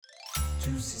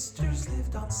Two sisters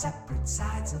lived on separate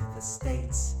sides of the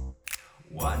states.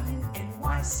 One in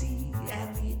NYC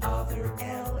and the other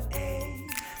LA.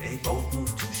 They both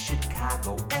moved to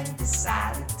Chicago and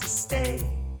decided to stay.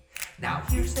 Now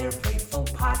here's their playful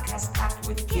podcast packed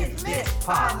with Get Lit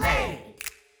Parlay.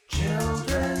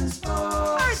 Children's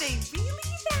books. Are they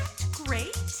really that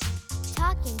great?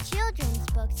 Talking Children's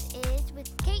Books is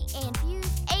with Kate and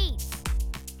Fuse 8.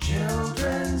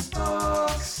 Children's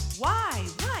books. Why,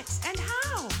 what, and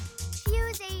how?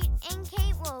 Fuse 8 and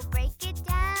Kate will break it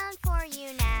down for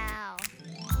you now.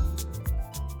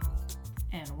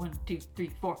 And 1, 2,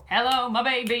 3, 4. Hello, my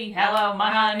baby. Hello,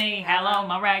 my honey. Hello,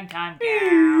 my ragtime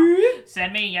gal.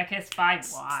 Send me a kiss by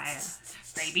wire.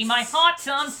 Baby, my heart's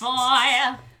on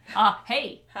fire.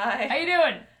 Hey. Hi. How you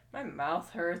doing? My mouth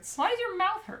hurts. Why does your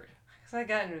mouth hurt? Because I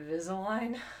got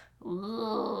Invisalign.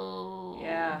 Ooh.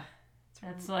 Yeah.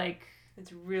 That's like...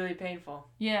 It's really painful.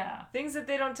 Yeah. Things that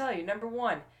they don't tell you. Number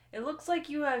one, it looks like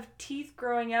you have teeth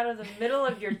growing out of the middle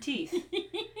of your teeth.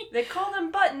 They call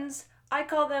them buttons. I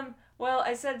call them... Well,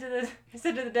 I said to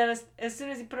the dentist, as soon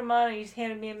as he put them on and he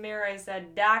handed me a mirror, I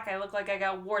said, "Doc, I look like I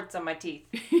got warts on my teeth."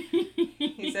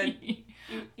 He said,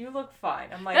 you look fine.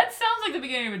 I'm like... That sounds like the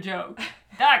beginning of a joke.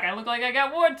 Doc, I look like I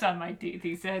got warts on my teeth.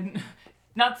 He said,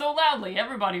 not so loudly.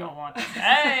 Everybody will want it.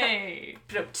 Hey!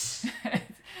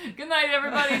 Good night,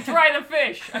 everybody. Try the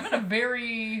fish. I'm in a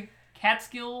very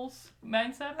Catskills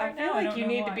mindset right now. I feel like don't you know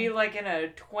need why. to be like in a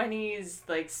 20s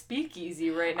like speakeasy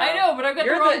right now. I know, but I've got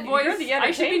the wrong voice. You're the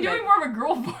I should be entertainment. doing more of a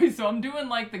girl voice, so I'm doing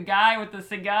like the guy with the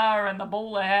cigar and the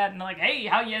bowler hat and like, hey,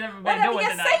 how you everybody What doing do you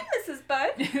tonight? say, Mrs.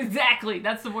 Bud? Exactly.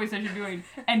 That's the voice I should be doing.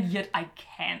 And yet I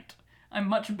can't. I'm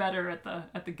much better at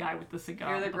the guy with the cigar.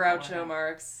 You're the with bowler Groucho hat.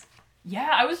 Marx. Yeah,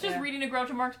 I was just Yeah. reading a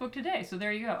Groucho Marx book today, so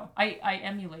there you go. I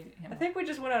emulated him. I think we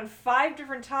just went on 5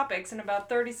 different topics in about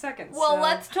 30 seconds. Well, so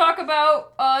let's talk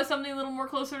about something a little more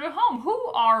closer to home. Who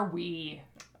are we?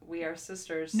 We are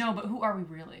sisters. No, but who are we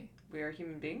really? We are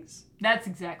human beings. That's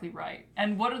exactly right.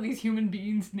 And what are these human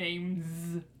beings'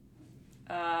 names?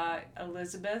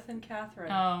 Elizabeth and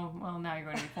Catherine. Oh, well, now you're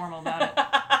going to be formal about it.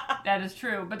 That is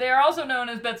true. But they are also known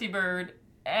as Betsy Bird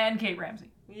and Kate Ramsey.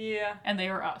 Yeah. And they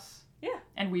are us. Yeah.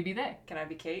 And we be they. Can I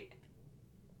be Kate?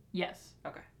 Yes.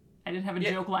 Okay. I didn't have a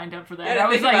Yeah. joke lined up for that. Yeah, no, I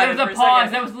was think like, about there it was for a a pause.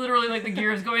 second. That was literally like the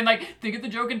gears going like, think of the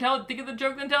joke and tell it, think of the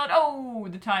joke and tell it. Oh,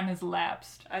 the time has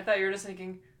lapsed. I thought you were just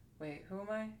thinking, wait, who am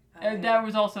I? That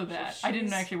was also that. So I didn't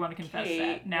she's actually want to confess Kate,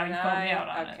 that. Now and you called me I- out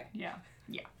on okay. it. Yeah.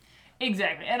 Yeah.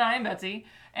 Exactly. And I am Betsy.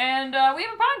 And we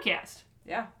have a podcast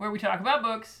Yeah. where we talk about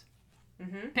books,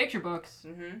 Mm-hmm. picture books,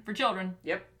 Mm-hmm. for children.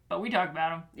 Yep. But we talk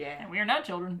about them. Yeah. And we are not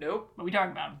children. Nope. But we talk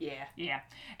about them. Yeah. Yeah.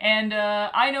 And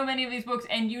I know many of these books,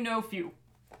 and you know few.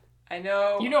 I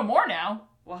know. You know more now.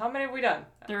 Well, how many have we done?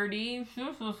 30.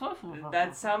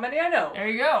 That's how many I know. There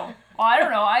you go. Well, I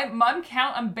don't know.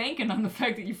 I'm banking on the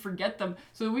fact that you forget them,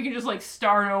 so that we can just like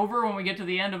start over when we get to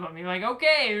the end of them. You're like,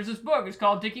 okay, here's this book. It's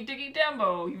called Tiki Tiki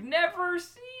Tembo. You've never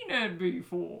seen it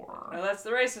before. No, that's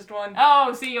the racist one.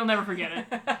 Oh, see, you'll never forget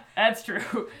it. That's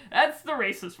true. That's the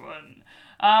racist one.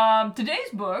 Today's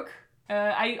book,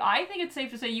 I think it's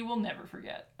safe to say you will never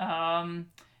forget.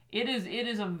 It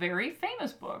is a very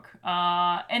famous book,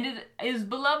 and it is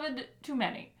beloved to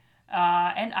many.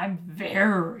 And I'm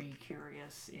very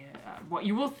curious what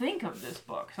you will think of this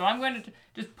book. So I'm going to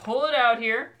just pull it out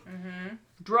here. Mm-hmm.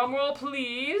 Drum roll,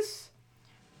 please.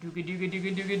 Dooga dooga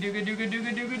dooga dooga dooga dooga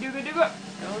dooga dooga dooga dooga.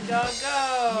 Go, dog,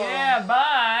 go. Yeah,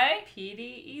 bye. P.D.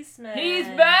 Eastman. He's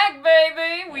back,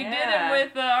 baby! We Yeah. did it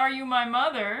with Are You My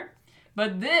Mother?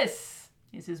 But this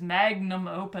is his magnum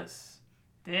opus.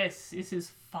 This is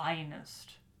his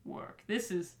finest work.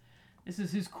 This is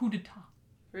his coup d'etat.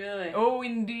 Really? Oh,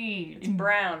 indeed. It's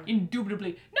brown.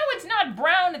 Indubitably. No, it's not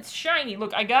brown, it's shiny.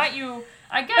 Look, I got you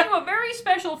a very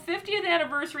special 50th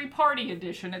anniversary party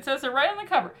edition. It says it right on the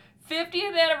cover.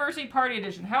 50th anniversary party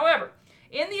edition. However,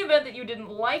 in the event that you didn't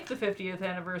like the 50th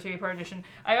anniversary party edition,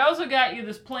 I also got you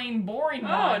this plain boring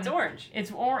one. Oh, it's orange.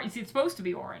 It's orange. It's supposed to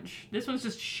be orange. This one's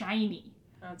just shiny.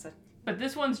 Oh, it's a But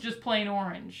this one's just plain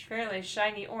orange. apparently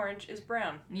shiny orange is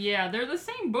brown. Yeah, they're the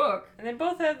same book. And they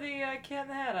both have the cat in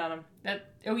the hat on them.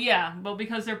 Oh yeah, well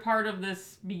because they're part of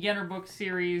this beginner book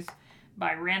series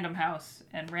by Random House,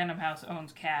 and Random House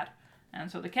owns Cat. And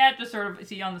so the cat just sort of,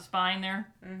 see on the spine there?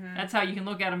 Mm-hmm. That's how you can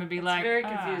look at them and be It's like, very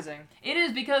 "Ah." confusing. It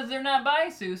is because they're not by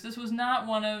Seuss. This was not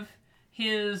one of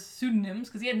his pseudonyms,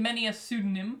 because he had many a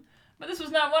pseudonym. But this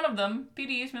was not one of them.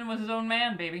 P.D. Eastman was his own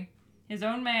man, baby. His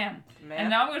own man. Man. And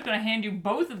now I'm just going to hand you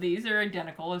both of these. They're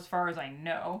identical as far as I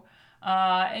know.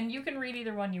 And you can read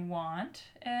either one you want,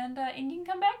 and you can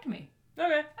come back to me.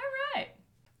 Okay. All right.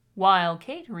 while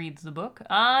Kate reads the book,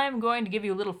 I'm going to give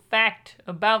you a little fact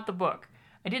about the book.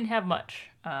 I didn't have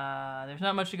much. There's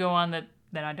not much to go on that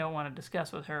I don't want to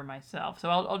discuss with her myself, so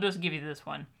I'll just give you this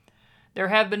one. There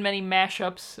have been many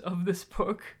mashups of this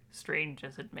book, strange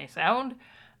as it may sound,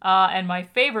 and my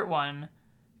favorite one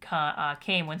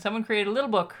came when someone created a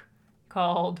little book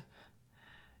called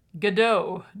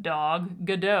Godot, Dog,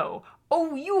 Godot.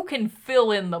 Oh, you can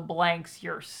fill in the blanks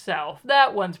yourself.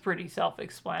 That one's pretty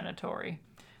self-explanatory.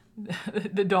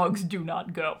 The dogs do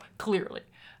not go, clearly.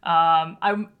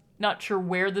 I'm not sure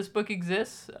where this book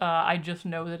exists. I just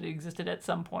know that it existed at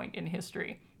some point in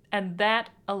history. And that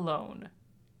alone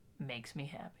makes me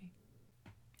happy.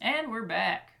 And we're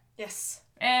back. Yes.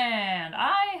 And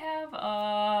I have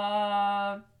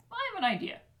an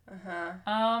idea.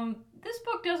 Uh-huh. This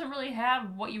book doesn't really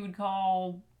have what you would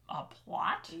call a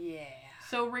plot. Yeah.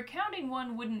 So recounting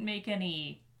one wouldn't make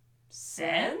any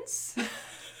sense.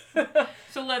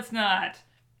 So let's not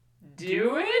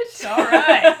Do it? All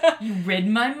right. You read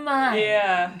my mind.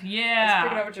 Yeah. Yeah. Just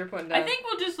picking up what you're putting down. I think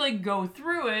we'll just go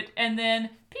through it and then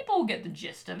people will get the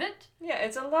gist of it. Yeah,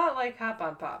 it's a lot like Hop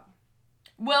on Pop.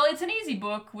 Well, it's an easy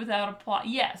book without a plot.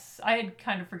 Yes, I had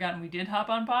kind of forgotten we did Hop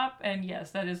on Pop, and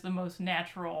yes, that is the most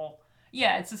natural.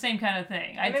 Yeah, it's the same kind of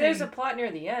thing. I mean, there's a plot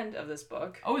near the end of this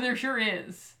book. Oh, there sure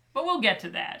is. But we'll get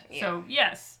to that. Yeah. So,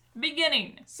 yes,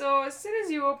 beginning. So, as soon as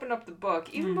you open up the book,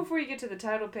 even before you get to the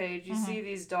title page, you see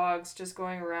these dogs just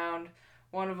going around.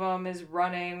 One of them is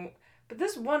running. But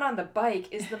this one on the bike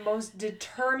is the most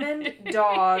determined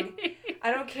dog. I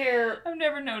don't care. I've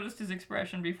never noticed his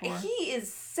expression before. He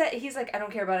is set. He's like, I don't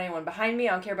care about anyone behind me.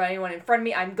 I don't care about anyone in front of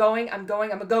me. I'm going. I'm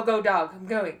a go-go dog. I'm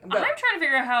going. I'm trying to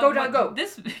figure out how... Go, dog, go.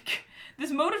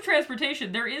 This mode of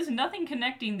transportation, there is nothing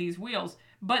connecting these wheels,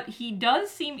 but he does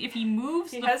seem, if he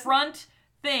moves front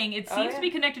thing, it seems to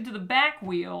be connected to the back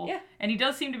wheel. Yeah. And he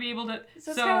does seem to be able to...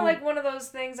 So it's kind of like one of those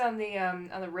things on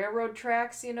the railroad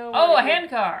tracks, you know? Oh, a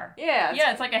handcar. Yeah.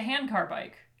 Yeah, it's like a handcar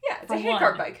bike. Yeah, it's a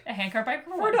handcar bike. A handcar bike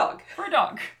For a dog. For a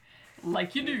dog.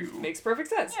 Like you do. Makes perfect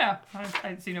sense. Yeah,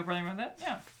 I see no problem with that.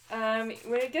 Yeah.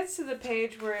 When it gets to the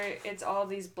page where it's all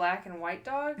these black and white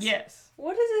dogs... Yes.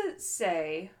 What does it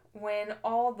say when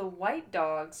all the white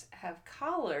dogs have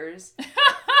collars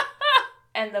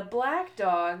and the black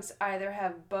dogs either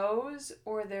have bows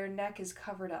or their neck is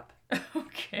covered up?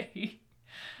 Okay.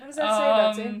 What does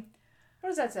that say, Betsy? What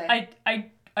does that say?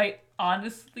 I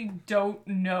honestly don't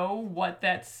know what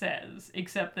that says,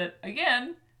 except that,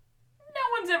 again,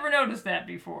 no one's ever noticed that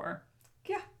before.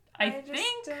 Yeah. I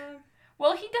think...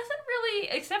 Well, he doesn't really,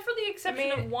 except for the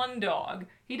exception of one dog,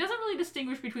 he doesn't really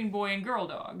distinguish between boy and girl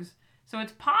dogs. So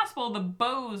it's possible the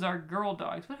bows are girl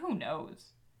dogs, but who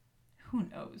knows? Who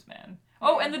knows, man?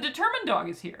 Oh, and the determined dog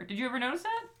is here. Did you ever notice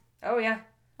that? Oh, yeah.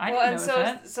 I didn't notice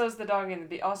that. So's the dog in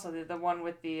also the one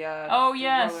with the oh, the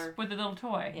yes, roller. with the little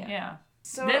toy. Yeah.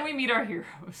 So then we meet our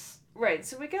heroes. Right.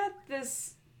 So we got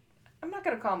this. I'm not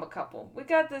gonna call him a couple. We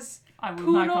got this. I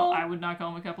would not call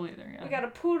him a couple either. Yeah. We got a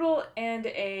poodle and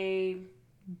a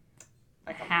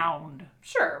hound.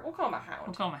 Sure, we'll call him a hound.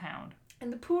 We'll call him a hound.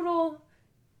 And the poodle,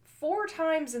 4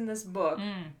 times in this book,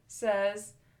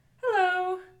 says,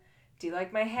 "Hello, do you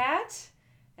like my hat?"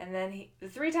 And then the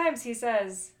 3 times he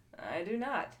says, "I do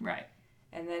not." Right.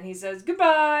 And then he says,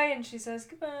 "Goodbye," and she says,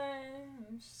 "Goodbye."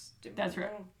 That's right.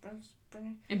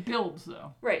 It builds,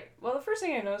 though. Right. Well, the first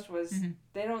thing I noticed was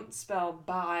they don't spell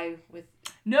bye with...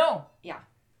 No. Yeah.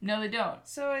 No, they don't.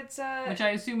 So it's... Which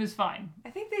I assume is fine. I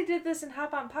think they did this in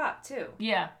Hop on Pop, too.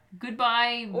 Yeah.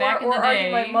 Goodbye, back in the day. Or Are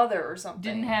You My Mother or something.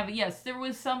 Didn't have... Yes, there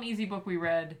was some easy book we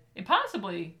read.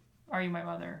 Possibly Are You My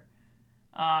Mother?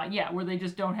 Yeah, where they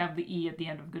just don't have the E at the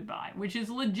end of goodbye, which is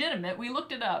legitimate. We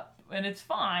looked it up, and it's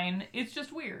fine. It's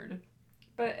just weird.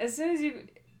 But as soon as you...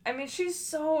 I mean, she's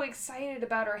so excited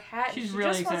about her hat. She's she really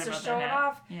just excited wants to about show that it hat.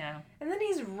 off. Yeah. And then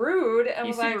he's rude and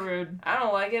He's was like, super rude. I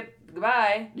don't like it.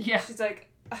 Goodbye. Yeah. She's like,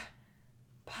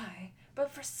 bye.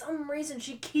 But for some reason,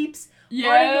 she keeps wanting to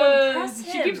Yes. impress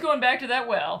him. She keeps going back to that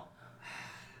well.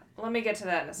 Let me get to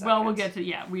that in a second. Well, we'll get to...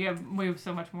 Yeah, we have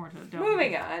so much more to do.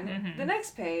 Moving on. The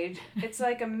next page, it's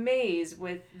like a maze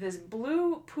with this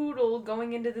blue poodle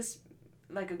going into this,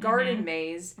 like a garden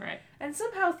maze. Right. And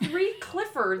somehow 3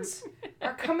 Cliffords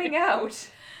are coming out.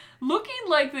 Looking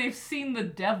like they've seen the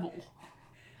devil.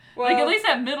 Well, Like, at least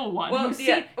that middle one. well, He's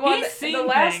yeah. Well, seen the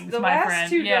last, things, the my last friend.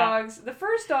 2 Yeah. dogs. The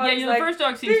first dog. Yeah, is the like, first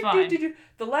dog seems fine.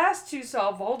 The last 2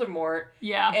 saw Voldemort.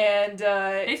 Yeah. And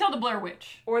They saw the Blair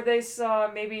Witch. or they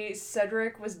saw maybe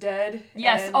Cedric was dead.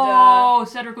 Yes. And,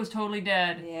 Cedric was totally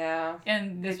dead. yeah.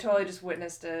 And They this, totally just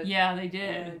witnessed it. yeah, they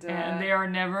did. And, And they are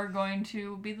never going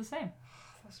to be the same.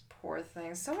 Those poor Poor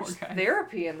thing. So much Poor guy.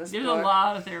 therapy in this There's book. a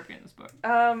lot of therapy in this book.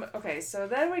 Okay, so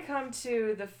then we come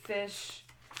to the fish,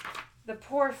 the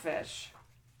poor fish.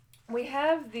 We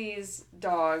have these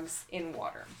dogs in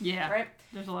water. Yeah. Right?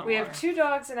 There's a lot of We water. have 2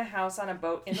 dogs in a house on a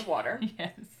boat in the water.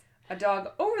 Yes. A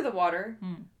dog over the water.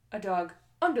 Hmm. A dog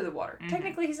under the water. Mhm.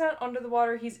 Technically, he's not under the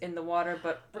water, he's in the water,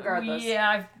 but regardless.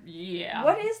 Yeah.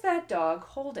 What is that dog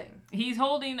holding? He's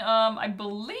holding, I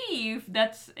believe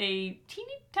that's a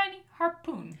teeny tiny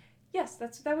harpoon. Yes,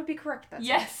 that would be correct. That's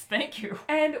Yes, thank you.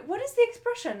 And what is the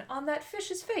expression on that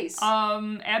fish's face?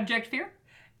 Abject fear?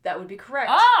 that would be correct.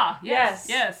 Ah, yes,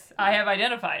 Yes. yes. I have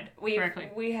identified we correctly.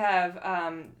 we have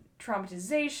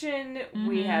traumatization.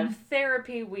 We Mhm. have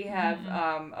therapy. We have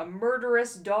a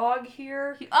murderous dog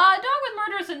here. A dog with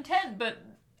murderous intent, but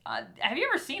have you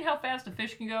ever seen how fast a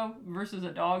fish can go versus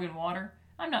a dog in water?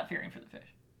 I'm not fearing for the fish.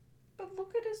 But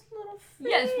look at his little face.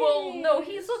 Yes, well, no,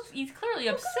 he's clearly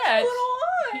Look upset. at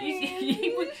his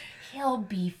little eyes. He'll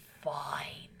be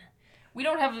fine. We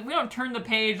don't turn the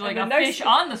page like the a next- fish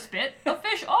on the spit, a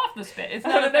fish off the spit. It's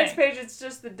On not the a next thing. page, it's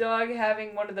just the dog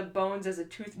having one of the bones as a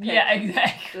toothpick. Yeah,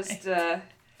 exactly. Just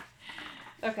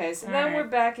Okay, so then Alright. we're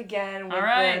back again with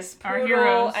Alright, this our poodle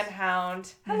heroes. and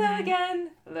hound. Hello Mhm.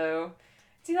 again. Hello.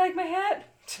 Do you like my hat?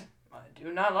 I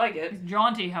do not like it. It's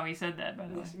jaunty how he said that, by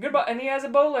the way. Goodbye. And he has a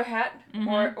bowler hat,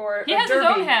 Mhm. or He a has his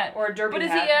derby, own hat, or a derby But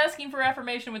is hat. he asking for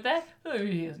affirmation with that? Oh,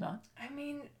 he is not. I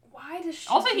mean, why does she?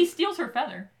 Also, he keep... steals her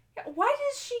feather. Why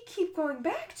does she keep going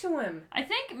back to him? I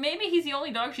think maybe he's the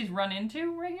only dog she's run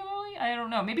into regularly. I don't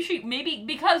know. Maybe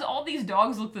because all these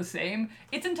dogs look the same,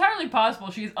 it's entirely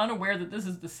possible she's unaware that this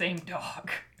is the same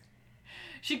dog.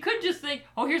 She could just think,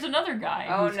 oh, here's another guy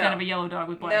Oh, who's no. kind of a yellow dog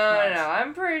with black No, spots.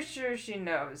 I'm pretty sure she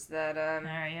knows that.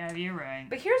 Yeah, you're right.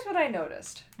 But here's what I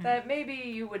noticed that maybe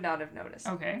you would not have noticed.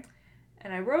 Okay.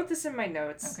 And I wrote this in my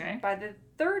notes. Okay. By the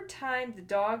 3rd time the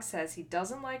dog says he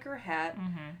doesn't like her hat,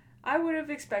 Mm-hmm. I would have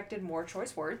expected more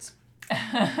choice words.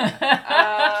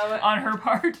 On her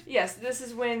part. Yes, this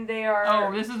is when they are.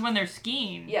 Oh, this is when they're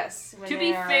skiing. Yes. When To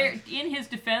they be are- fair, in his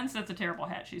defense, that's a terrible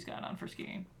hat she's got on for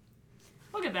skiing.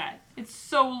 Look at that. It's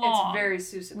so long. It's very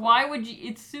Susical. Why would you...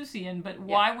 It's Susian, but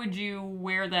why would you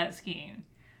wear that skiing?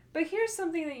 But here's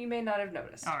something that you may not have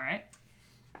noticed. All right.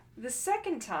 The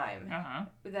 2nd time Uh-huh.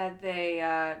 that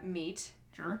they meet,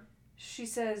 Sure. she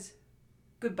says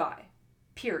goodbye,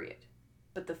 period.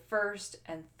 But the 1st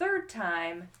and 3rd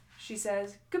time, she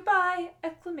says goodbye,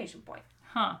 exclamation point.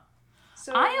 Huh.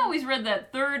 So I always read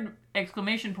that 3rd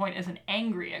exclamation point as an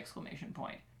angry exclamation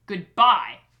point.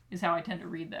 Goodbye is how I tend to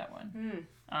read that one.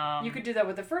 you could do that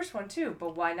with the 1st one too,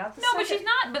 but why not the No, 2nd? but she's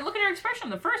not. But look at her expression on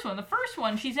the first one. The first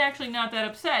one, she's actually not that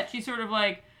upset. She's sort of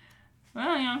like,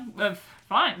 well,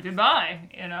 fine, goodbye.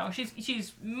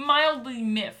 She's mildly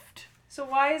miffed. So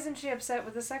why isn't she upset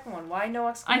with the 2nd one? Why no I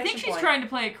exclamation think she's point? trying to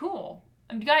play it cool.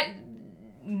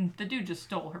 The dude just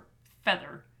stole her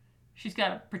feather. She's got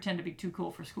to pretend to be too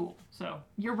cool for school. So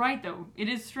you're right, though. It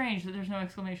is strange that there's no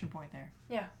exclamation point there.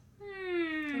 Yeah.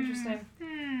 Hmm. Interesting.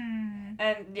 Hmm.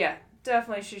 And yeah,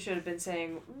 definitely she should have been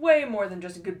saying way more than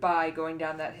just goodbye going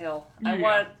down that hill.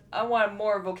 Yeah. I want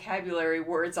more vocabulary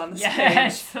words on this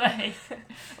Yes, page. like,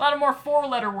 a lot of more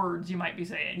 4-letter words you might be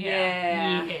saying.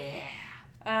 Yeah.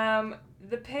 Yeah.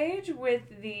 The page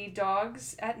with the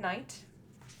dogs at night,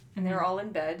 and they're all in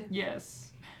bed. Yes.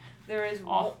 There is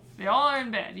They all are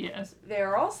in bed, yes. they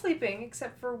are all sleeping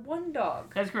except for one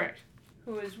dog That's correct.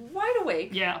 who is wide awake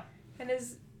Yeah, and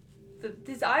his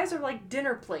eyes are like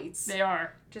dinner plates, they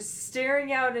are. just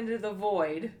staring out into the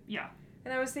void. Yeah.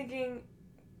 And I was thinking,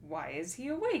 why is he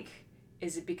awake?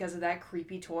 Is it because of that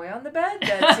creepy toy on the bed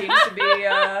that seems to be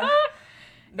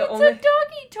the It's only? a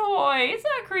doggy toy. It's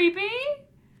not creepy.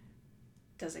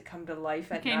 Does it come to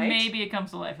life at Okay, night? maybe it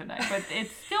comes to life at night, but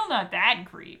it's still not that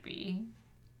creepy.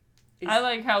 Is- I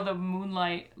like how the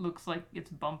moonlight looks like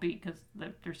it's bumpy because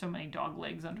there's so many dog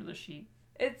legs under the sheet.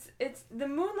 It's the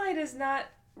moonlight is not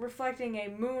reflecting a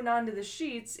moon onto the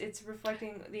sheets. It's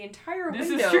reflecting the entire This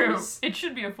windows. is true. It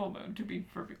should be a full moon, to be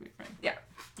perfectly frank. Yeah.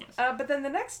 Yes. But then the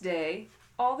next day,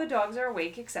 all the dogs are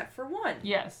awake except for one.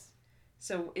 Yes.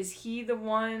 So is he the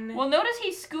one? Well, notice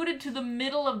he scooted to the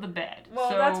middle of the bed. Well,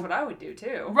 so... that's what I would do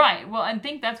too. Right. Well, I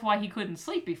think that's why he couldn't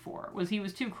sleep before. Was he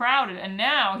was too crowded, and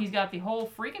now he's got the whole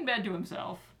freaking bed to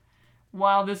himself,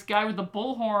 while this guy with the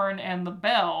bullhorn and the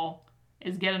bell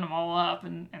is getting them all up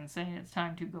and saying it's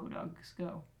time to go, dogs,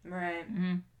 go. Right.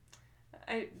 Mm-hmm.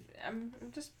 I'm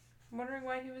just wondering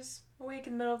why he was awake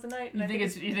in the middle of the night. You and think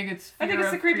it's I think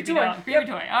it's the creepy toy. dog. Creepy Yep.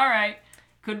 toy. All right.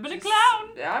 Could have been a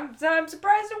clown. I'm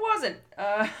surprised it wasn't.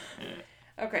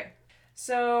 Okay.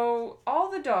 So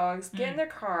all the dogs get in their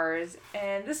cars,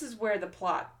 and this is where the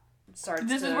plot starts.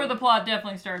 This is where the plot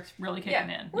definitely starts really kicking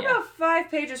in. We're about 5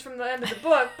 pages from the end of the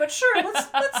book, but sure,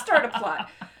 let's start a plot.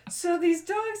 So these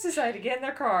dogs decide to get in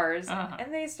their cars,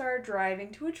 and they start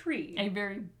driving to a tree. A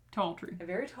very tall tree. A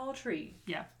very tall tree.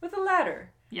 Yeah. With a ladder.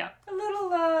 Yeah. A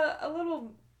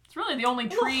little. It's really the only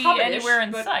tree hobbitish, anywhere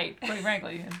in but- sight, quite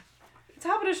frankly. It's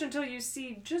hobbitish until you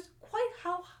see just quite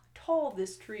how tall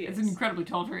this tree is. It's an incredibly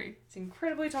tall tree. It's an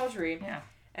incredibly tall tree. Yeah.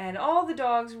 And all the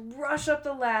dogs rush up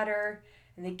the ladder,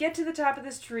 and they get to the top of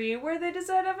this tree where they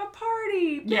decide to have a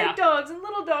party. Big dogs and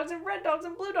little dogs and red dogs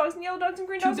and blue dogs and yellow dogs and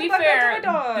green dogs To and be black dogs and fair, white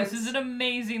dogs. this is an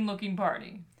amazing looking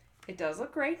party. It does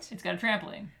look great. It's got a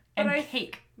trampoline But and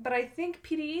cake. But I think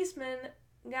P.D. Eastman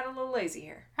got a little lazy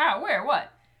here. How? Where?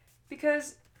 What?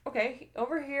 Because, okay,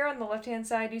 over here on the left-hand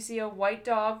side, you see a white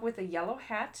dog with a yellow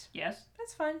hat. Yes.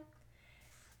 That's fine.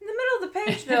 In the middle of the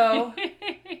page, though,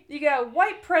 you got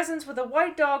white presents with a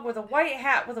white dog with a white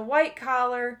hat with a white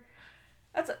collar.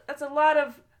 That's a lot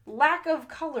of lack of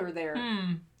color there.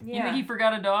 You Yeah. think he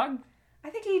forgot a dog? I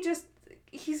think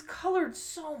he's colored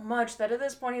so much that at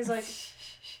this point he's like,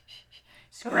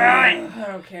 Screw it. I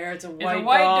don't care. It's a white,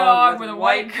 white dog with with a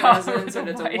white white collar presents with and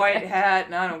a it's white a white hat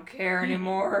and I don't care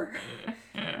anymore.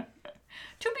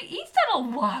 He's done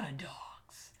a lot of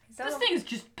dogs. done This a- thing is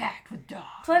just packed with dogs.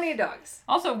 Plenty of dogs.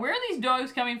 Also, where are these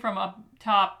dogs coming from up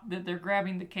top that they're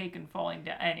grabbing the cake and falling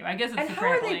down? Anyway, I guess it's And the how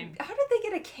trampoline. did they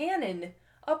get a cannon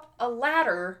up a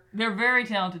ladder? They're very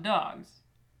talented dogs.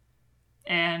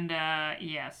 And,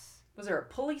 yes. Was there a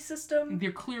pulley system?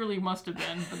 There clearly must have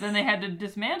been, but then they had to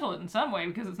dismantle it in some way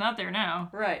because it's not there now.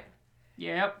 Right.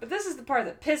 Yep. But this is the part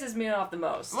that pisses me off the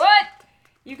most. What?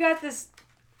 You got this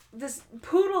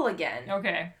poodle again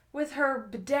Okay. with her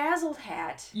bedazzled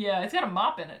hat. Yeah, it's got a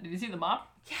mop in it. Did you see the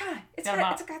mop? Yeah, it's Got a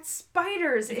mop. got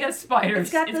spiders. It's got spiders.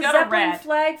 It's got It's the got a Zeppelin rat.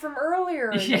 flag from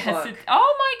earlier in the Yes. book.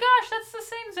 Oh my gosh, that's the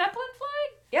same Zeppelin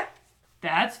flag? Yeah.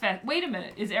 That's fast. Wait a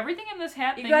minute. Is everything in this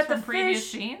hat You things got the from previous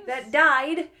fish scenes? that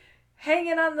died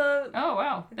hanging on the... Oh,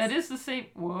 wow. That is the same.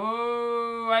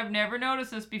 Whoa. I've never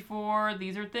noticed this before.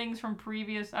 These are things from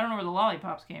previous... I don't know where the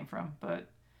lollipops came from, but...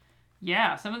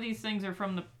 Yeah, some of these things are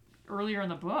from the earlier in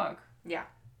the book. Yeah,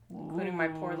 including my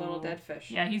poor little dead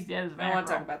fish. Yeah, he's dead as a I mackerel. don't want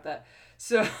to talk about that.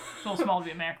 So... It's a little small to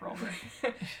be a mackerel,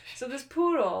 but... So this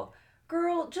poodle,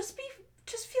 girl, just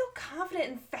feel confident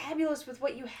and fabulous with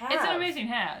what you have. It's an amazing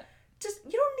hat.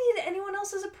 You don't need anyone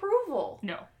else's approval.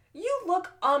 No. You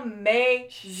look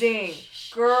amazing,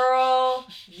 girl.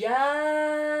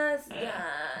 Yes,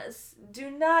 yes. Do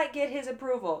not get his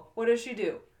approval. What does she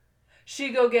do?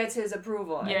 She gets his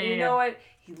approval. Yeah, and you know what?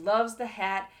 He loves the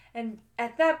hat. And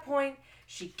at that point,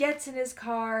 she gets in his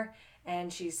car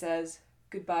and she says,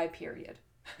 goodbye, period.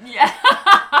 Yeah.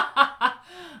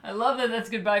 I love that that's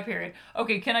goodbye period.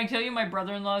 Okay, can I tell you my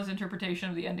brother-in-law's interpretation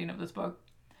of the ending of this book?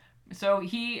 So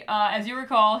he, as you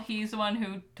recall, he's the one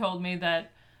who told me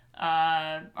that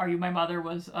Are You My Mother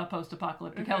was a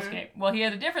post-apocalyptic hellscape. Well, he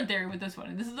had a different theory with this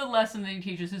one. This is the lesson that he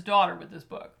teaches his daughter with this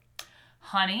book.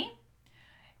 Honey,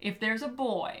 if there's a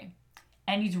boy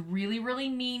and he's really, really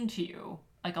mean to you,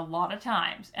 like a lot of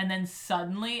times, and then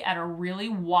suddenly at a really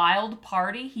wild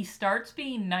party, he starts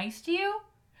being nice to you,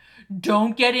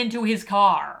 don't get into his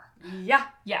car. Yeah.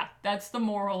 Yeah, that's the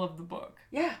moral of the book.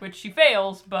 Yeah. Which she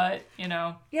fails, but, you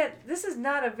know. Yeah, this is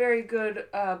not a very good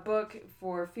book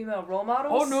for female role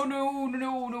models. Oh, no.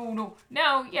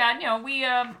 No, yeah, no, we, they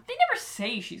never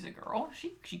say she's a girl.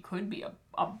 She could be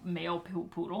a male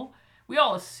poodle. We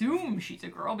all assume she's a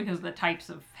girl because of the types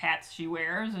of hats she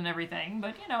wears and everything,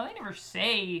 but, you know, they never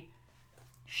say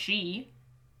she.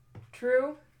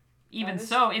 True. Even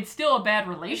so, it's still a bad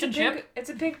relationship. It's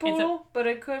a pink poodle, but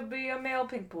it could be a male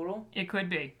pink poodle. It could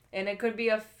be. And it could be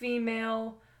a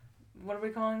female, what are we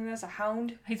calling this? A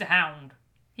hound? He's a hound.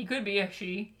 He could be a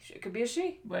she. It could be a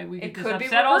she. But we It could could just be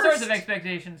upset all sorts of reversed.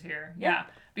 expectations here. Yeah. Yeah.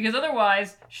 Because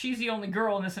otherwise, she's the only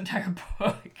girl in this entire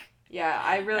book. Yeah,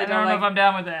 I really I don't don't know like... if I'm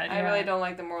down with that. I yeah. really don't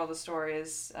like the moral of the story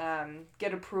is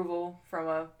get approval from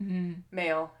a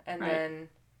male and Right.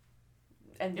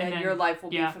 then then- your life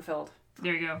will yeah. be fulfilled.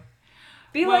 There you go.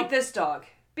 Be Well- like this dog.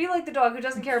 Be like the dog who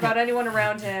doesn't care about anyone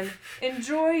around him.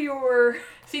 Enjoy your...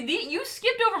 See, you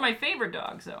skipped over my favorite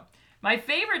dogs, though. My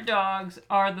favorite dogs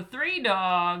are the 3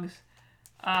 dogs.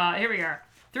 Here we are.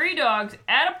 3 dogs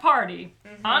at a party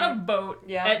on a boat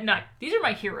at night. These are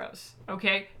my heroes.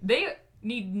 Okay, they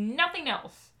need nothing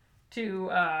else to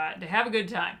have a good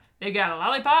time. They got a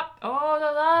lollipop. Oh, the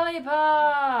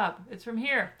lollipop! It's from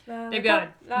here. They've got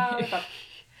Lollipop.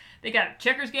 they got a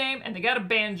checkers game, and they got a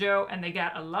banjo, and they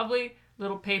got a lovely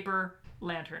little paper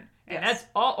lantern. And Yes.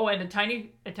 that's all. Oh, and a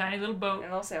tiny little boat. And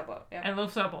a little sailboat. Yeah. And a little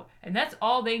sailboat. And that's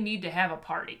all they need to have a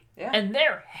party. Yeah. And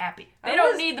they're happy. They I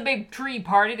don't was- need the big tree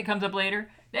party that comes up later.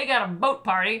 They got a boat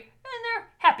party, and they're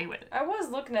happy with it. I was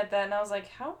looking at that and I was like,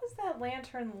 how is that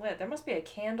lantern lit? There must be a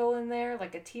candle in there,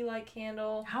 like a tea light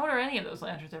candle. How are any of those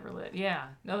lanterns ever lit? Yeah.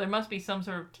 No, there must be some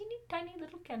sort of teeny tiny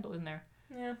little candle in there.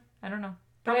 Yeah. I don't know.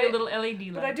 But Probably I- a little LED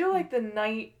light. But I do like the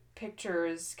night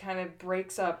pictures kind of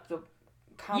breaks up the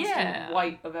constant Yeah.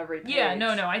 white of every page. Yeah, no.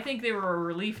 I think they were a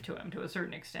relief to him to a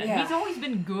certain extent. Yeah. He's always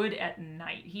been good at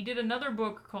night. He did another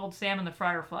book called Sam and the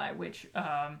Firefly, which,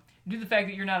 due to the fact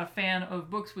that you're not a fan of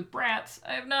books with brats,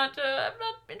 I've not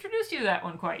introduced you to that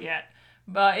one quite yet.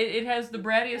 But it has the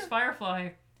brattiest firefly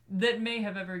that may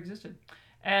have ever existed,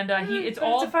 and it's But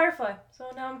all. it's a firefly, so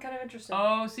now I'm kind of interested.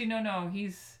 Oh, see, no,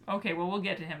 he's okay. Well, we'll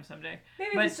get to him someday.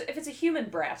 Maybe but- if it's a human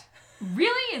brat.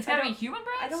 Really, it's got to be don't- human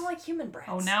brats. I don't like human brats.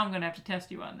 Oh, now I'm gonna have to test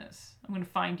you on this. I'm gonna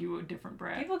find you a different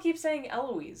brat. People keep saying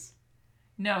Eloise.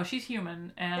 No, she's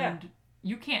human, and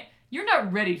you can't. You're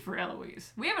not ready for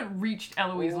Eloise. We haven't reached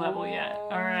Eloise level yet. All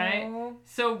right. Oh.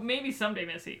 So maybe someday,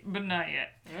 Missy, but not yet.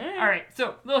 Alright. All right.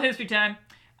 So little history time.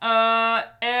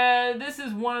 This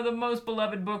is one of the most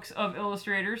beloved books of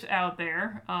illustrators out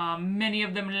there. Many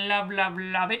of them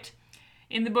love it.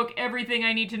 In the book Everything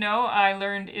I Need to Know, I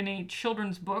learned in a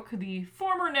children's book, the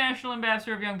former National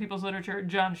Ambassador of Young People's Literature,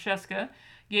 John Sheska,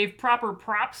 gave proper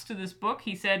props to this book.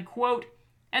 He said, quote,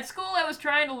 "At school I was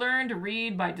trying to learn to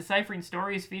read by deciphering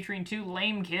stories featuring two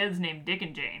lame kids named Dick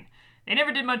and Jane. They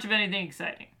never did much of anything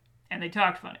exciting, and they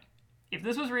talked funny. If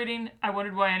this was reading, I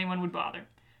wondered why anyone would bother.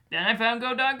 Then I found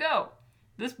Go Dog Go.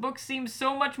 This book seems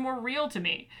so much more real to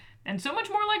me, and so much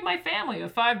more like my family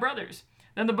of 5 brothers,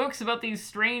 than the books about these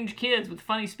strange kids with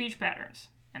funny speech patterns.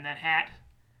 And that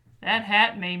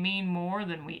hat may mean more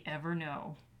than we ever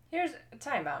know." Here's a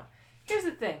timeout. Here's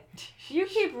the thing. You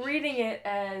keep reading it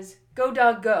as Go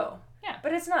Dog Go. Yeah.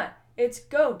 But it's not. It's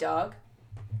Go Dog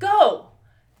Go.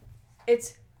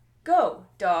 It's Go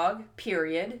Dog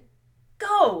period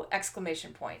Go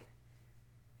exclamation point.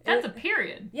 That's a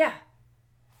period. Yeah.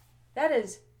 That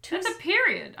is two That's a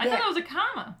period. I Yeah. thought that was a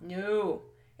comma. No.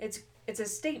 It's a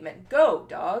statement. Go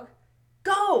dog.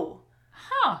 Go.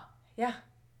 Huh. Yeah.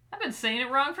 I've been saying it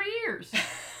wrong for years.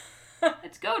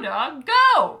 It's Go Dog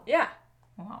Go. Yeah.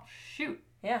 Well, shoot.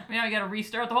 Yeah. Now I got to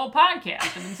restart the whole podcast.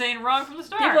 I've been saying it wrong from the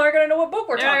start. People aren't gonna know what book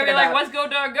we're They're gonna talking be like, about. "What's Go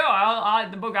Dog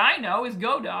Go?" The book I know is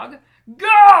Go Dog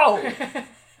Go.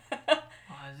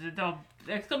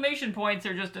 The exclamation points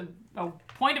are just a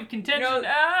point of contention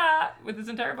with this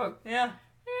entire book. Yeah.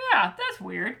 Yeah, that's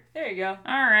weird. There you go.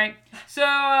 All right.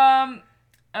 So,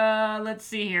 let's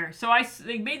see here. So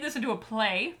they made this into a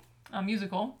play, a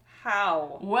musical.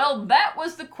 How? Well, that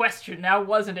was the question now,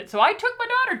 wasn't it? So I took my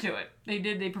daughter to it.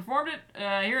 They performed it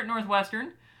here at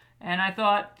Northwestern, and I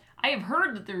thought, I have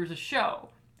heard that there's a show.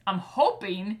 I'm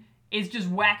hoping it's just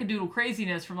wackadoodle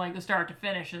craziness from like the start to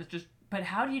finish. And it's just, but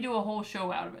how do you do a whole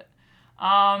show out of it?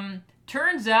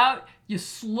 Turns out you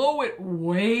slow it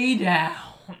way down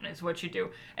is what you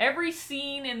do. Every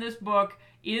scene in this book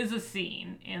is a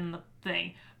scene in the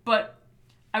thing, but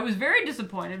I was very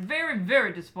disappointed, very,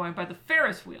 very disappointed by the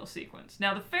Ferris wheel sequence.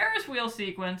 Now, the Ferris wheel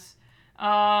sequence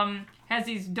has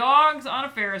these dogs on a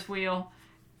Ferris wheel,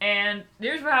 and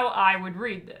here's how I would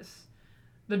read this.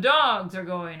 The dogs are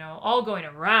all going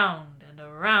around and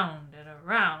around and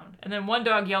around, and then one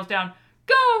dog yells down,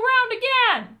 "Go around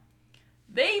again!"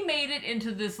 They made it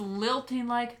into this lilting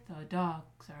like, "The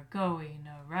dogs are going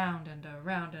around and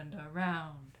around and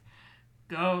around.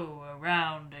 Go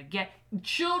around again."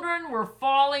 Children were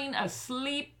falling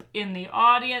asleep in the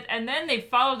audience, and then they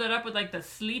followed it up with like the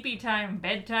sleepy time,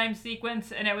 bedtime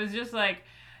sequence, and it was just like,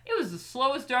 it was the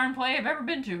slowest darn play I've ever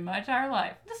been to in my entire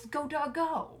life. This is Go Dog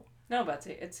Go. No,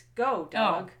 Betsy. It's Go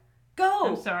Dog. Go.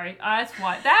 I'm sorry. That's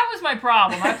why. That was my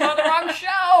problem. I saw the wrong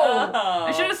show.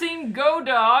 I should have seen Go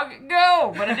Dog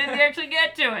Go, but I didn't actually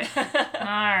get to it. All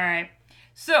right.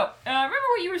 So, remember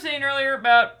what you were saying earlier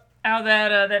about how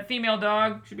that female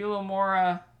dog should be a little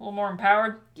more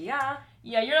empowered? Yeah.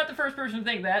 Yeah, you're not the first person to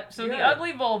think that. So Good. the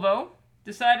Ugly Volvo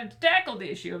decided to tackle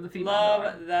the issue of the female dog.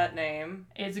 Love that name.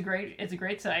 It's a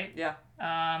great site. Yeah.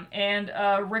 And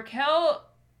Raquel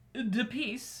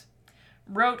DePiece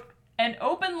wrote an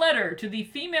open letter to the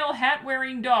female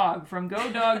hat-wearing dog from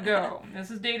Go Dog Go.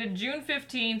 This is dated June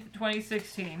 15th,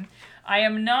 2016. I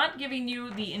am not giving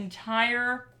you the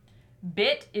entire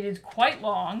bit. It is quite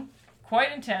long,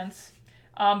 quite intense.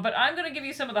 But I'm going to give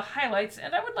you some of the highlights,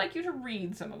 and I would like you to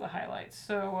read some of the highlights.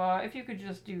 So if you could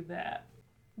just do that.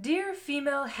 Dear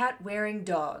female hat-wearing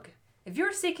dog, if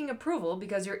you're seeking approval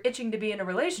because you're itching to be in a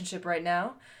relationship right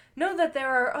now, know that there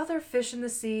are other fish in the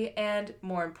sea and,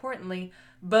 more importantly,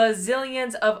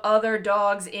 bazillions of other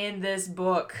dogs in this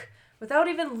book. Without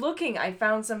even looking, I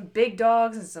found some big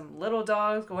dogs and some little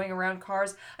dogs going around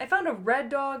cars. I found a red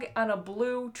dog on a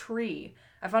blue tree.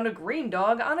 I found a green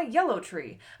dog on a yellow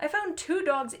tree. I found 2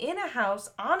 dogs in a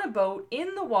house, on a boat,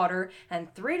 in the water,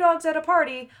 and 3 dogs at a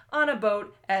party, on a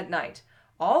boat, at night.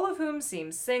 All of whom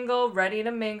seem single, ready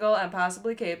to mingle, and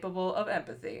possibly capable of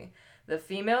empathy. The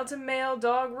female to male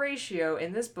dog ratio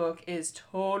in this book is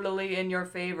totally in your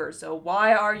favor, so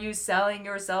why are you selling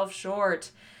yourself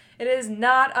short? It is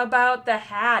not about the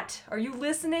hat. Are you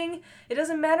listening? It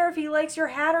doesn't matter if he likes your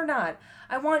hat or not.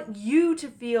 I want you to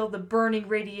feel the burning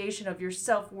radiation of your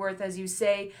self-worth as you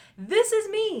say, this is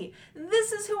me.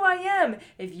 This is who I am.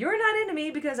 If you're not into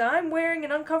me because I'm wearing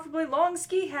an uncomfortably long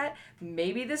ski hat,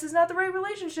 maybe this is not the right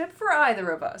relationship for either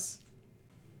of us.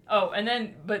 Oh, and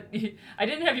then, but I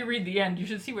didn't have you read the end. You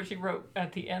should see what she wrote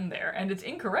at the end there. And it's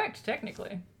incorrect,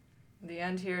 technically. The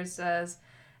end here says,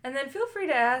 and then feel free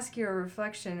to ask your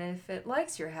reflection if it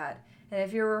likes your hat. And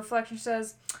if your reflection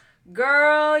says,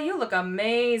 girl, you look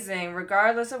amazing,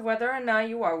 regardless of whether or not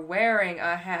you are wearing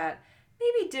a hat.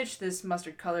 Maybe ditch this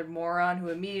mustard-colored moron who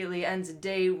immediately ends a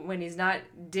day when he's not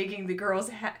digging the girl's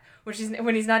hat,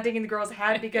 when he's not digging the girl's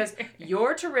hat because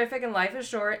you're terrific and life is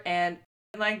short and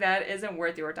like that isn't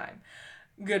worth your time.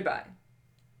 Goodbye.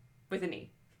 With an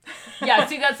E. Yeah,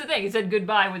 see, that's the thing. He said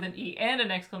goodbye with an E and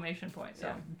an exclamation point.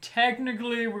 So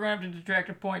technically, we're going to have to detract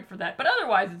a point for that. But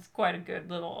otherwise, it's quite a good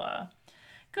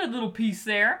little piece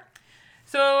there.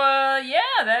 So,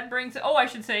 yeah, that brings... Oh, I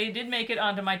should say, it did make it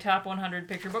onto my top 100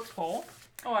 picture books poll.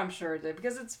 Oh, I'm sure it did,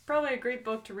 because it's probably a great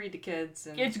book to read to kids.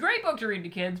 And... It's a great book to read to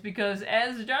kids because,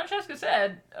 as John Cheska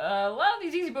said, a lot of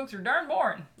these easy books are darn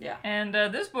boring. Yeah. And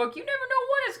this book, you never know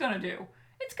what it's going to do.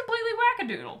 It's completely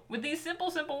wackadoodle. With these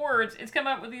simple words, it's come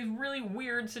up with these really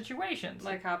weird situations.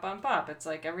 Like Hop on Pop. It's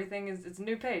like everything is... It's a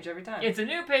new page every time. It's a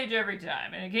new page every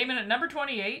time. And it came in at number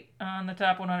 28 on the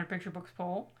top 100 picture books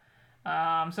poll.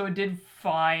 So it did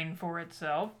fine for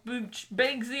itself. Which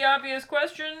begs the obvious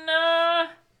question, how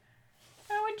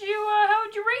would you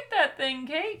rate that thing,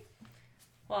 Kate?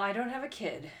 Well, I don't have a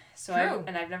kid, so True.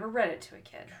 I've never read it to a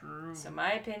kid. True. So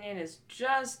my opinion is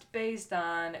just based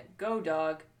on go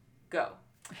dog, go.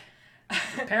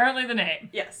 Apparently the name.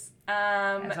 Yes.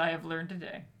 As I have learned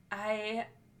today. I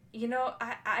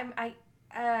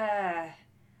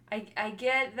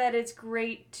get that it's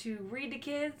great to read to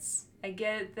kids. I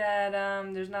get that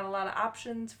there's not a lot of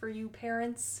options for you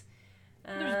parents.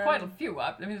 There's quite a few.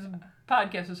 I mean, this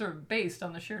podcast is sort of based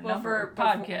on the sheer number of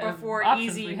podcasts. Before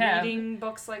options easy we have. reading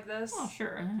books like this. Well,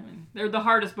 sure. I mean, they're the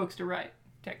hardest books to write,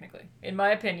 technically. In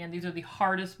my opinion, these are the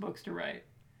hardest books to write.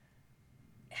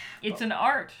 It's an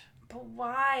art. But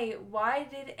why? Why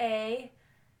did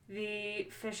the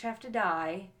fish have to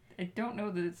die? I don't know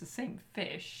that it's the same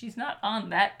fish. She's not on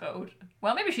that boat.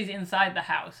 Well, maybe she's inside the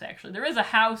house, actually. There is a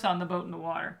house on the boat in the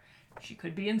water. She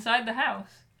could be inside the house.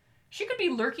 She could be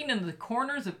lurking in the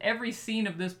corners of every scene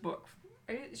of this book.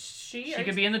 She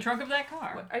could be in the trunk of that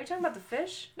car. What, are you talking about the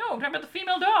fish? No, I'm talking about the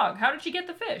female dog. How did she get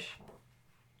the fish?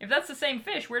 If that's the same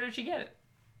fish, where did she get it?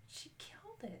 She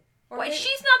killed it. Or Wait, maybe,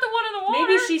 she's not the one in the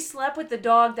water. maybe she slept with the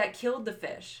dog that killed the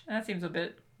fish. That seems a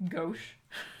bit gauche.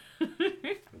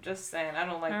 I'm just saying, I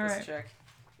don't like All this right.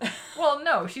 chick. Well,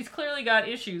 no, she's clearly got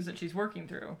issues that she's working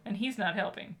through, and he's not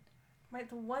helping.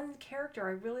 The one character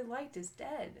I really liked is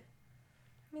dead.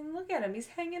 I mean, look at him. He's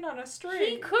hanging on a string.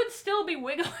 He could still be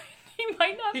wiggling. He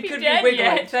might not He be could be dead wiggling.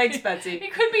 yet. Thanks, Betsy. He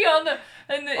could be on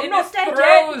in the not dead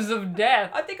throes of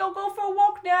death. I think I'll go for a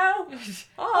walk now. I'm feel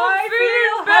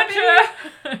feeling better.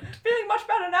 Feeling much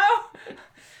better now.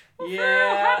 I feel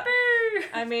happy.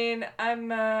 I mean,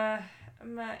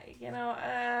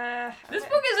 This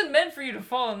book isn't meant for you to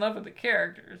fall in love with the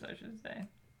characters, I should say.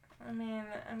 I mean,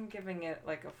 I'm giving it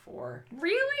like a 4.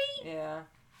 Really? Yeah.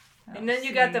 Oh, And then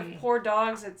you got the see. poor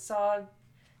dogs that saw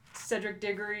Cedric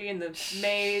Diggory in the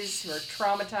maze who are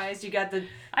traumatized. You got the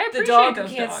appreciate dog who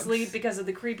those can't dogs. sleep because of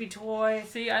the creepy toy.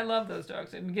 See, I love those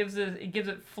dogs. It gives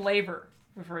it flavor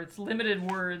for its limited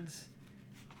words.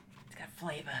 It's got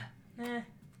flavor. Eh.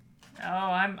 Oh,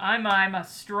 I'm a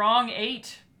strong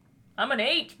 8. I'm an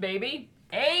 8, baby.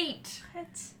 8.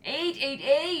 What?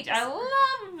 8. I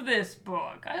love this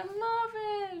book. I love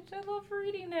it. I love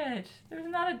reading it.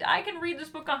 I can read this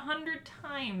book 100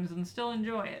 times and still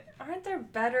enjoy it. Aren't there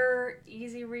better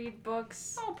easy read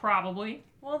books? Oh, probably.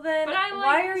 Well then, But I like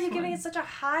why are this you giving one. it such a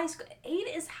high score? 8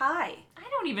 is high. I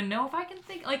don't even know if I can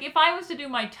think. Like, if I was to do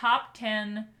my top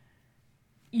 10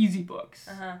 easy books,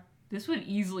 this would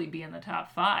easily be in the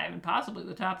top 5 and possibly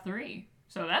the top 3.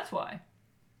 So that's why.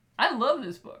 I love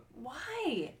this book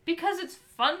Why? because it's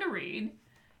fun to read.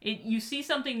 You see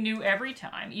something new every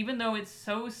time, even though it's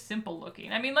so simple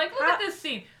looking. I mean, like, look at this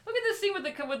scene. Look at this scene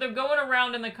with them going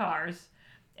around in the cars,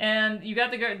 and you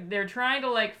got they're trying to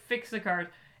like fix the cars,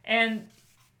 and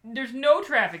there's no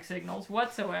traffic signals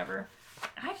whatsoever.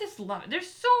 I just love it. There's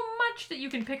so much that you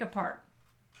can pick apart.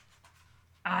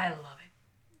 I love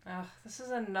it. Ugh, this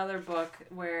is another book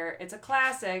where it's a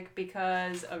classic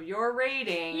because of your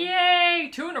rating. Yay!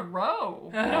 2 in a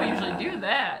row. We don't usually do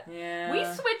that. Yeah. We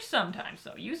switch sometimes,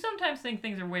 though. You sometimes think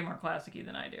things are way more classic-y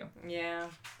than I do. Yeah.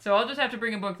 So I'll just have to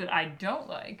bring a book that I don't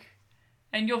like,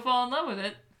 and you'll fall in love with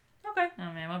it. Okay.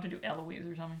 Oh, man, I'll have to do Eloise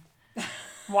or something.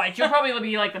 Why? You'll probably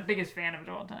be, like, the biggest fan of it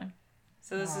all the time.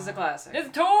 So this is a classic. It's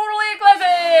totally a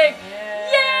classic!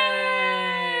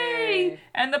 Yay! Yay!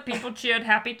 And the people cheered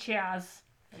happy cheers.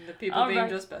 And the people All being right.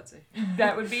 just Betsy.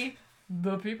 That would be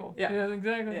the people. Yeah.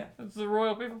 Exactly. Yeah. It's the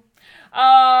royal people.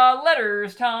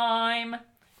 Letters time.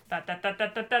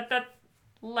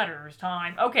 Letters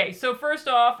time. Okay, so first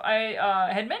off, I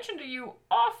had mentioned to you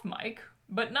off mic,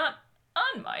 but not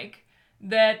on mic,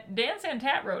 that Dan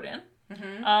Santat wrote in.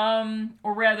 Mm-hmm.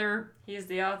 Or rather, He is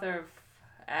the author of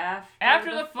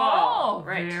After the Fall.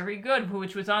 Right. Very good,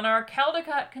 which was on our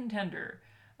Caldecott Contender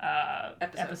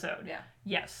episode. Yeah.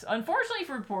 Yes. Unfortunately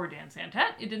for poor Dan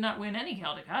Santat, it did not win any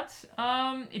Caldecotts.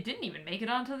 It didn't even make it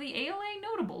onto the ALA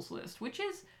Notables list, which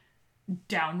is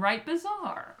downright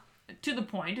bizarre. To the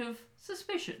point of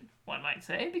suspicion, one might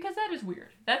say, because that is weird.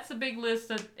 That's the big list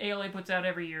that ALA puts out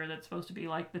every year that's supposed to be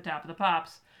like the top of the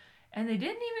pops. And they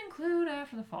didn't even include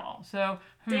After the Fall. So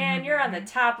Dan, you're on the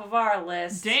top of our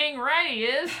list. dang right he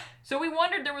is. So we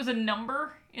wondered there was a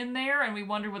number in there, and we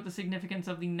wondered what the significance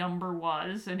of the number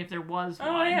was, and if there was one.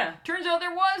 Oh, yeah. Turns out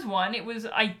there was one. It was,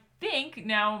 I think,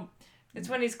 now... It's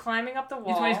when he's climbing up the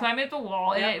wall. It's when he's climbing up the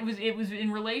wall, Yep. and it was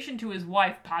in relation to his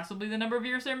wife, possibly the number of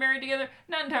years they're married together.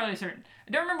 Not entirely certain.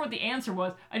 I don't remember what the answer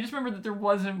was. I just remember that there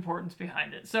was an importance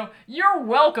behind it. So you're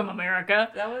welcome, America.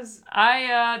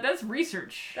 That's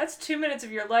research. That's 2 minutes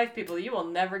of your life, people. You will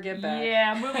never get back.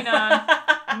 Yeah, moving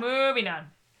on. Moving on.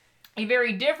 A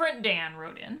very different Dan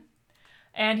wrote in,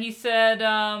 and he said,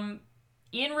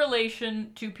 in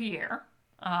relation to Pierre,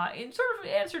 in sort of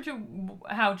answer to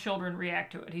how children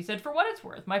react to it, he said, for what it's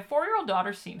worth, my 4-year-old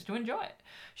daughter seems to enjoy it.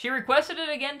 She requested it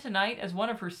again tonight as one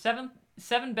of her seven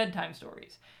bedtime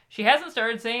stories. She hasn't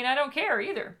started saying I don't care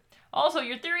either. Also,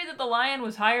 your theory that the lion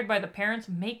was hired by the parents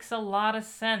makes a lot of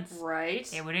sense. Right.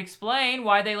 It would explain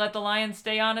why they let the lion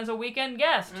stay on as a weekend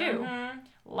guest, too. Mm-hmm.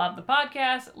 Love the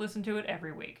podcast. Listen to it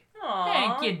every week. Aww.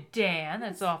 Thank you, Dan.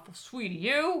 That's awful sweet of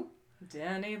you.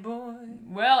 Danny boy.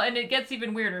 Well, and it gets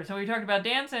even weirder. So we talked about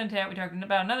Dan Santat. We talked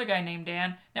about another guy named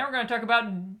Dan. Now we're going to talk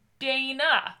about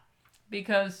Dana.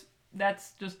 Because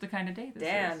that's just the kind of day this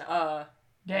is.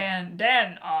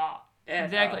 Dan.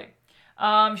 Exactly.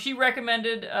 She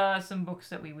recommended some books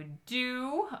that we would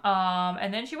do,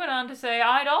 and then she went on to say,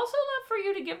 I'd also love for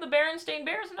you to give the Berenstain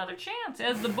Bears another chance,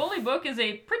 as the Bully book is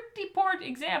a pretty poor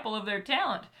example of their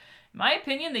talent. In my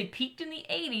opinion, they peaked in the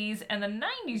 80s, and the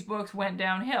 90s books went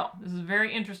downhill. This is a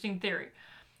very interesting theory.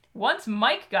 Once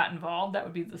Mike got involved, that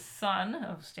would be the son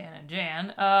of Stan and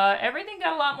Jan, everything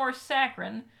got a lot more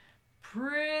saccharine.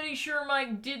 Pretty sure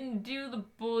Mike didn't do the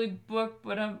Bully book,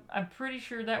 but I'm pretty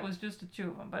sure that was just the two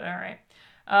of them, but alright.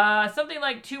 Something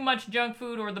like Too Much Junk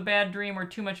Food or The Bad Dream or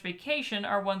Too Much Vacation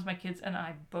are ones my kids and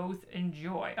I both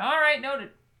enjoy. Alright,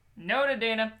 noted. Noted,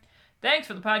 Dana. Thanks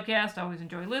for the podcast. I always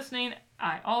enjoy listening.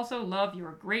 I also love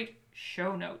your great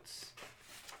show notes.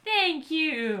 Thank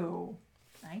you.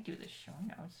 I do the show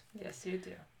notes. Yes, you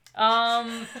do.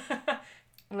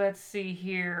 Let's see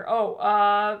here.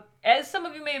 As some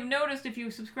of you may have noticed, if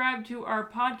you subscribe to our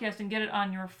podcast and get it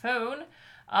on your phone,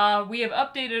 we have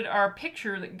updated our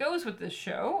picture that goes with this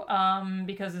show,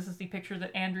 because this is the picture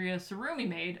that Andrea Sarumi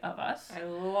made of us. I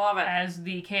love it. As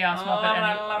the Chaos Muppet.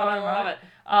 I love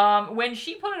it. When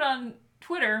she put it on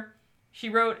Twitter, she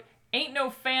wrote, ain't no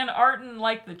fan artin'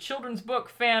 like the children's book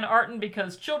fan artin'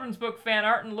 because children's book fan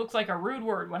artin' looks like a rude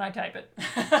word when I type it.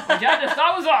 Which I just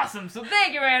thought was awesome. So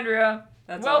thank you, Andrea.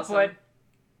 That's well awesome. put.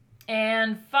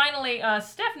 And finally,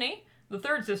 Stephanie, the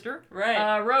third sister,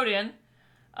 wrote in.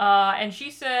 And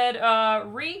she said,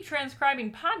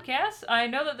 re-transcribing podcasts, I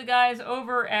know that the guys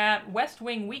over at West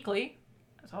Wing Weekly,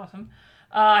 that's awesome,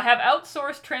 have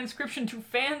outsourced transcription to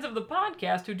fans of the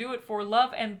podcast who do it for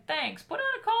love and thanks. Put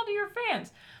out a call to your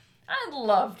fans. I'd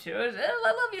love to. I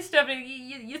love you,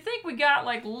 Stephanie. You think we got,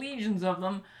 like, legions of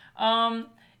them.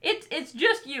 It's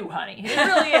just you, honey. It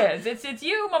really is. It's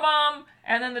you, my mom,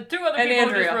 and then the two other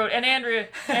people who just wrote, and Andrea,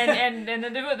 and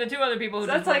the two other people who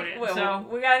So just that's wrote like, it. So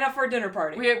we got enough for a dinner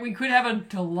party. we could have a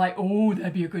delight. Oh,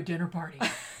 that'd be a good dinner party.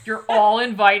 You're all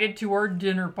invited to our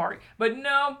dinner party. But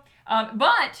no,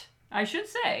 but I should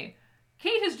say,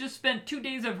 Kate has just spent 2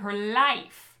 days of her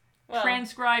life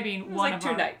transcribing it was one like of 2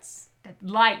 our... nights.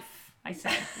 Life. I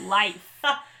said life.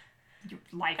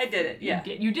 Life. I did it, yeah.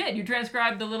 You did. You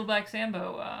transcribed the Little Black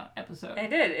Sambo episode. I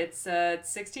did. It's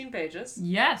 16 pages.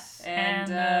 Yes.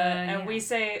 And we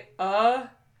say,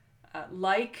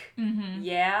 like,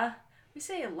 yeah. We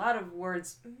say a lot of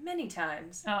words many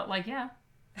times. Like, yeah.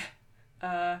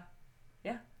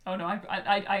 Yeah. Oh, no,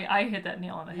 I hit that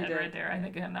nail on the head did. right there. I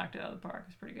think I knocked it out of the park.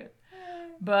 It's pretty good.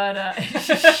 But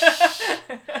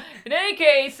in any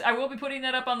case, I will be putting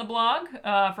that up on the blog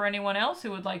for anyone else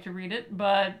who would like to read it,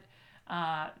 but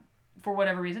for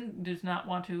whatever reason does not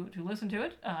want to listen to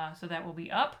it. So that will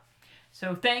be up.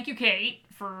 So thank you, Kate,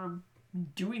 for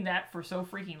doing that for so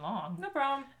freaking long. No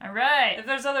problem. All right. If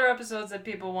there's other episodes that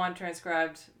people want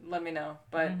transcribed, let me know.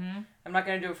 But I'm not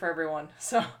going to do it for everyone.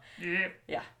 So,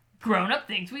 yeah. Grown-up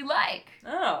things we like.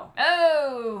 Oh.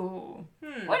 Oh.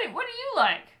 What do you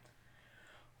like?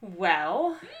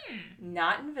 Well,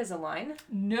 not Invisalign.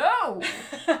 No.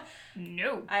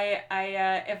 No.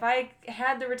 If I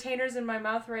had the retainers in my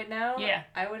mouth right now,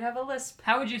 I would have a lisp.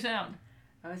 How would you sound?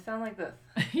 I would sound like this.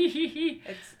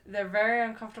 They're very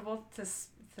uncomfortable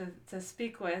to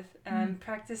speak with, and I'm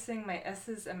practicing my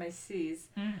S's and my C's.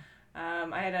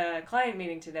 I had a client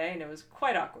meeting today, and it was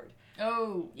quite awkward.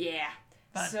 Oh. Yeah.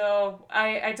 Fun. So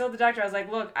I told the doctor, I was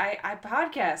like, look, I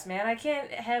podcast, man. I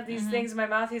can't have these things in my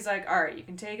mouth. He's like, all right, you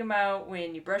can take them out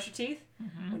when you brush your teeth,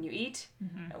 when you eat,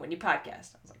 and when you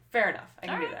podcast. I was like, fair enough. I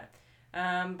can do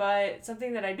that. But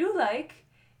something that I do like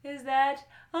is that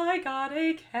I got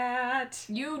a cat.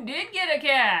 You did get a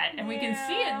cat, and we can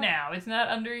see it now. It's not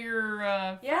under your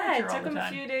yeah, furniture it took him a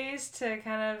few days to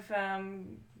kind of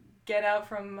get out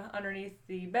from underneath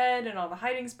the bed and all the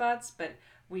hiding spots, but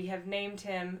we have named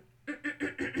him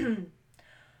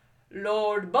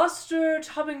Lord Buster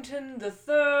Tubbington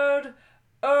III,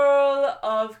 Earl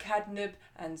of Catnip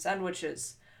and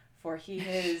Sandwiches, for he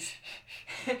is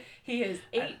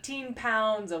 18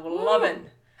 pounds of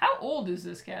lovin'. How old is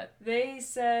this cat? They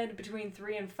said between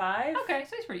 3 and 5. Okay,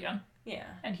 so he's pretty young. Yeah.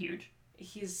 And huge.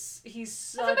 He's such...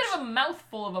 That's a bit of a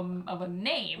mouthful of a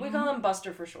name. We call him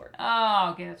Buster for short. Oh,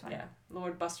 okay, that's fine. Yeah,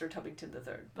 Lord Buster Tubbington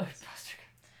III. Buster.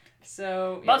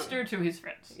 So... Buster to his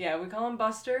friends. Yeah, we call him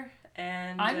Buster,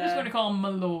 and... I'm just going to call him my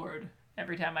lord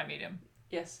every time I meet him.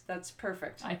 Yes, that's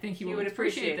perfect. I think he would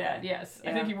appreciate that. Yes, yeah.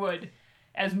 I think he would.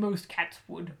 As most cats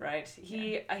would. Right.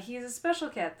 He's a special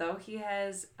cat, though. He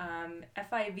has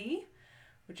FIV,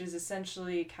 which is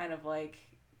essentially kind of like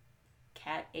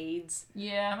cat AIDS.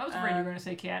 Yeah, I was afraid you were going to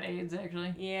say cat AIDS,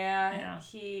 actually. Yeah.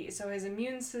 So his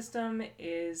immune system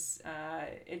is,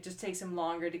 it just takes him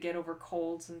longer to get over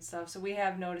colds and stuff. So we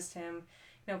have noticed him,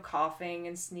 coughing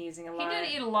and sneezing a lot. He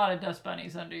did eat a lot of dust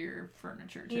bunnies under your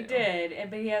furniture, too. He did,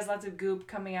 but he has lots of goop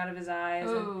coming out of his eyes.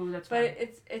 Oh, that's fun. But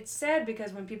it's sad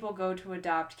because when people go to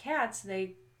adopt cats,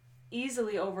 they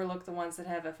easily overlook the ones that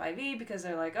have FIV because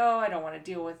they're like, oh, I don't want to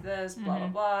deal with this, blah, blah,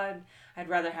 blah. I'd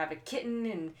rather have a kitten.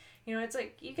 And, it's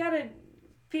like, you gotta,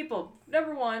 people,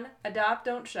 number one, adopt,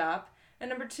 don't shop. And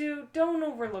number two, don't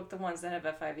overlook the ones that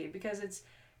have FIV because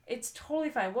it's totally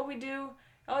fine. What we do...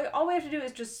 All we have to do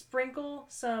is just sprinkle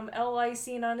some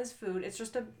L-lysine on his food. It's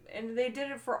just and they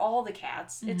did it for all the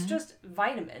cats. It's just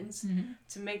vitamins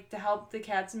to help the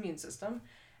cat's immune system.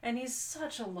 And he's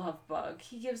such a love bug.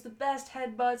 He gives the best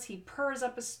headbutts. He purrs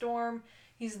up a storm.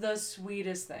 He's the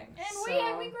sweetest thing.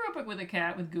 And we grew up with a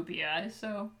cat with goopy eyes,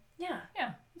 so yeah,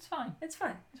 it's fine. It's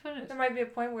fine. That's what it is. There might be a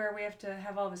point where we have to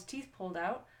have all of his teeth pulled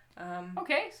out.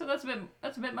 Okay, so that's a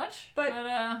bit much. But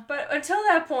until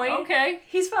that point, okay,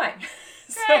 he's fine.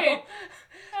 Great.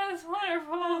 That's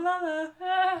wonderful. La la la.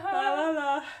 La la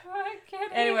la.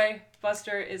 Anyway,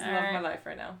 Buster is the love of my life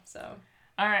right now. So.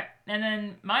 All right, and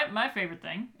then my favorite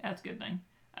thing. That's a good thing.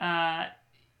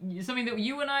 Something that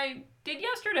you and I did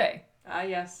yesterday.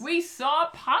 Yes. We saw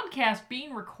a podcast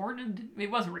being recorded.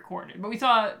 It wasn't recorded, but we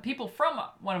saw people from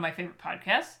one of my favorite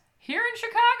podcasts here in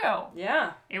Chicago.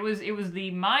 Yeah. It was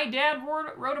the My Dad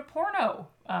Wrote a Porno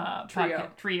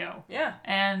trio. Yeah.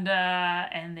 And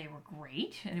they were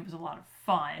great, and it was a lot of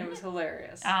fun. It was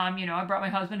hilarious. I brought my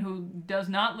husband, who does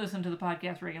not listen to the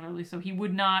podcast regularly, so he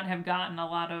would not have gotten a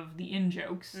lot of the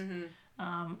in-jokes.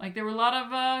 There were a lot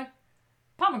of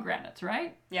pomegranates,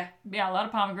 right? Yeah. Yeah, a lot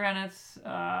of pomegranates,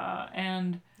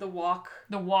 and The wok.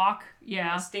 the wok,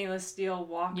 yeah. Stainless steel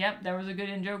wok. Yep, that was a good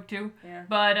in-joke, too. Yeah.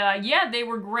 But, yeah, they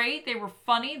were great. They were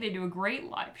funny. They do a great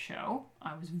live show.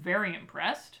 I was very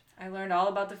impressed. I learned all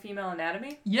about the female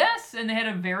anatomy. Yes, and they had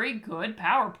a very good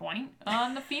PowerPoint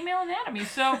on the female anatomy.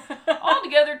 So,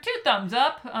 altogether, 2 thumbs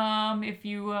up. If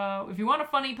you want a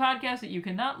funny podcast that you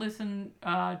cannot listen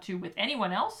to with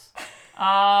anyone else,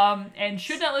 and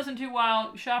should not listen to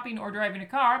while shopping or driving a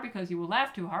car because you will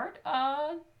laugh too hard,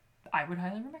 I would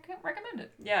highly recommend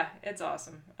it. Yeah, it's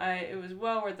awesome. It was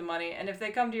well worth the money. And if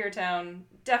they come to your town,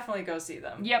 definitely go see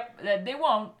them. Yep, they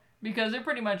won't, because they're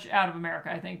pretty much out of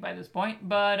America, I think, by this point.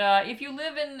 But if you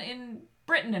live in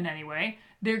Britain in any way,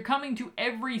 they're coming to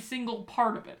every single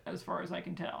part of it, as far as I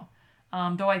can tell.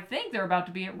 Though I think they're about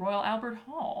to be at Royal Albert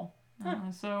Hall.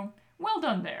 So, well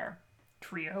done there,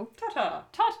 trio. Ta-ta.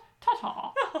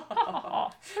 Ta-ta.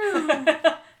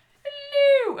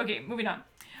 Hello. Okay, moving on.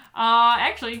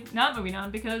 Actually, not moving on,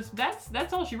 because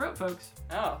that's all she wrote, folks.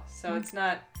 Oh, so it's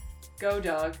not go,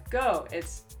 dog, go.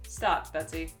 It's stop,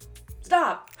 Betsy.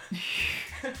 Stop!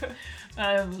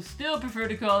 I will still prefer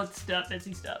to call it Stop,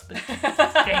 Betsy, Stop. But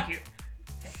thank you.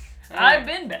 I've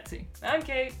been Betsy. I'm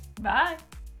Kate. Bye.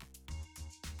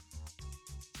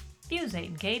 Fuse 8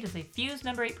 and Kate is a Fuse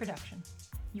number 8 production.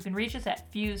 You can reach us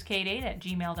at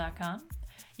fusekate8@gmail.com.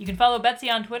 You can follow Betsy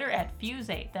on Twitter at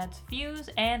Fuse8. That's Fuse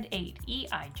and 8,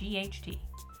 EIGHT.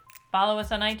 Follow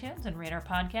us on iTunes and rate our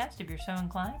podcast if you're so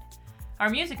inclined. Our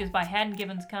music is by Haddon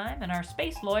Gibbons Kime, and our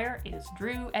space lawyer is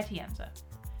Drew Atienza.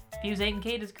 Fuse 8 and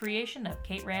Kate is a creation of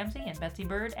Kate Ramsey and Betsy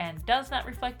Bird and does not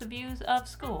reflect the views of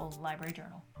School Library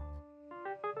Journal.